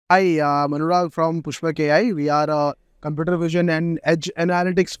Hi, I'm Anurag from Pushpak AI. We are a computer vision and edge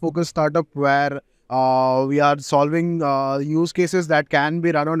analytics focused startup where we are solving use cases that can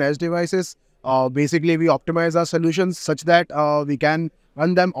be run on edge devices. Basically, we optimize our solutions such that we can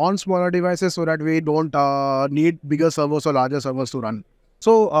run them on smaller devices so that we don't need bigger servers or larger servers to run.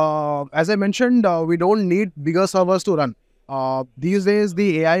 So, as I mentioned, we don't need bigger servers to run. These days,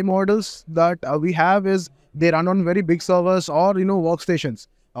 the AI models that we have is they run on very big servers or workstations.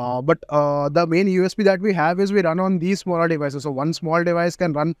 But the main USP that we have is we run on these smaller devices. So one small device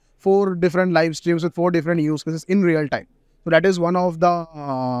can run 4 different live streams with 4 different use cases in real time. So that is one of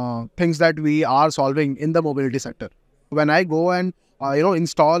the things that we are solving in the mobility sector. When I go and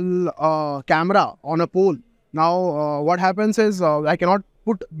install a camera on a pole, now what happens is I cannot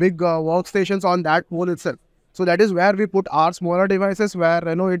put big workstations on that pole itself. So that is where we put our smaller devices where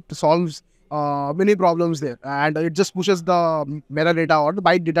it solves many problems there, and it just pushes the metadata or the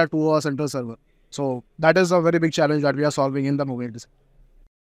byte data to a central server. So that is a very big challenge that we are solving in the mobility sector.